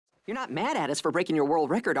You're not mad at us for breaking your world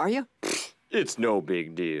record, are you? It's no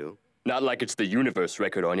big deal. Not like it's the universe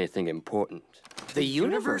record or anything important. The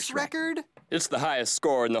universe record? It's the highest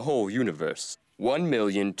score in the whole universe.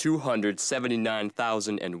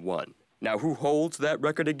 1,279,001. Now, who holds that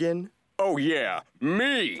record again? Oh, yeah,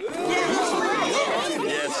 me!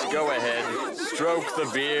 Yes, go ahead. Stroke the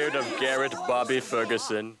beard of Garrett Bobby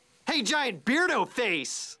Ferguson. Hey, giant beardo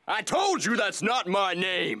face! I told you that's not my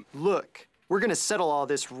name! Look, we're gonna settle all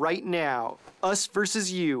this right now. Us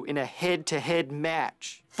versus you in a head-to-head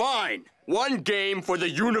match. Fine! One game for the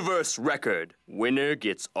universe record. Winner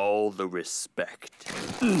gets all the respect.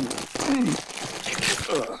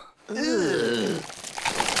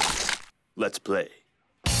 Let's play.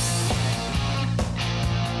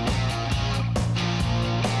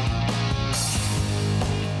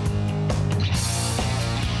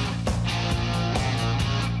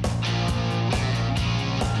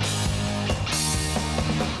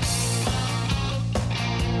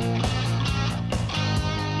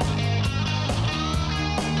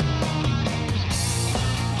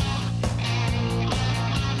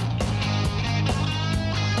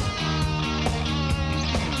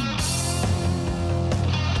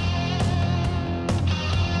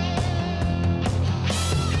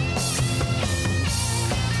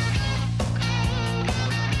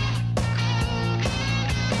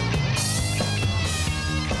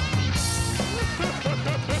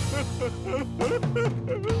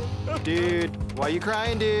 Dude, why you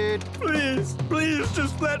crying, dude? Please,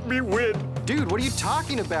 just let me win. Dude, what are you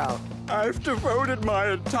talking about? I've devoted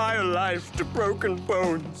my entire life to broken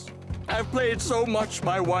bones. I've played so much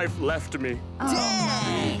my wife left me.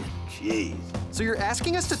 Dang! Jeez. So you're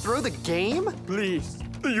asking us to throw the game? Please,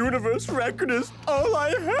 the universe record is all I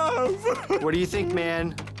have. What do you think,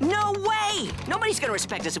 man? No way! Nobody's gonna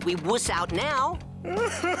respect us if we wuss out now.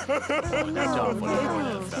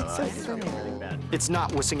 It's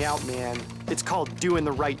not wussing out, man. It's called doing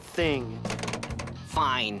the right thing.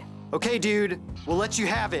 Fine. Okay, dude, we'll let you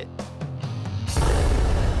have it.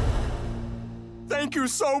 Thank you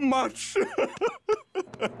so much.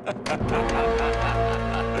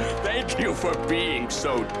 Thank you for being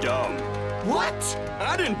so dumb. What?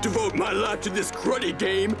 I didn't devote my life to this cruddy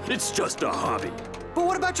game. It's just a hobby. But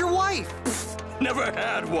what about your wife? Never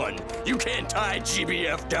had one. You can't tie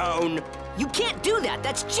GBF down. You can't do that.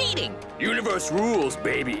 That's cheating. Universe rules,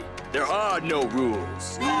 baby. There are no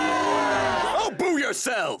rules. Oh, boo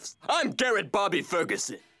yourselves. I'm Garrett Bobby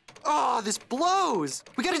Ferguson. Oh, this blows.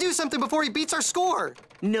 We gotta do something before he beats our score.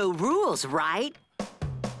 No rules, right?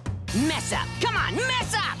 Mess up. Come on,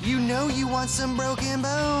 mess up! You know you want some broken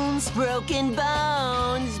bones. Broken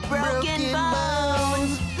bones, broken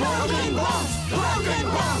bones. Broken bones, broken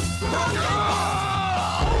bones, broken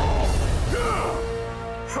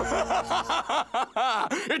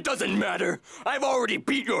It doesn't matter. I've already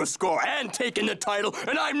beat your score and taken the title,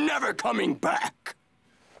 and I'm never coming back.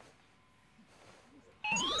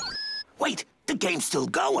 Wait, the game's still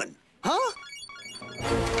going. Huh?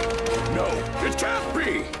 No, it can't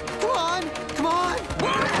be. Come on, come on.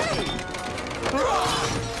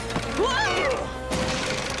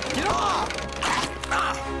 Get off!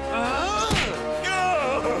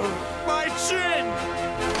 My chin!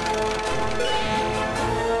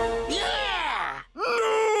 Yeah! No!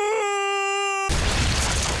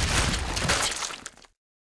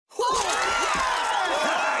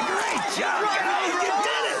 Great job, guys! You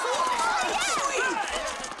did it!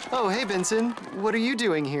 Oh, hey, Benson. What are you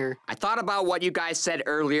doing here? I thought about what you guys said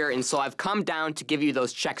earlier, and so I've come down to give you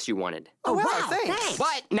those checks you wanted. Oh, wow, thanks. thanks.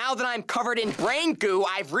 But now that I'm covered in brain goo,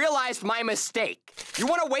 I've realized my mistake. You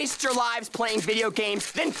want to waste your lives playing video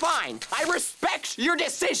games? Then fine. I respect your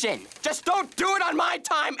decision. Just don't do it on my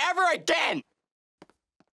time ever again.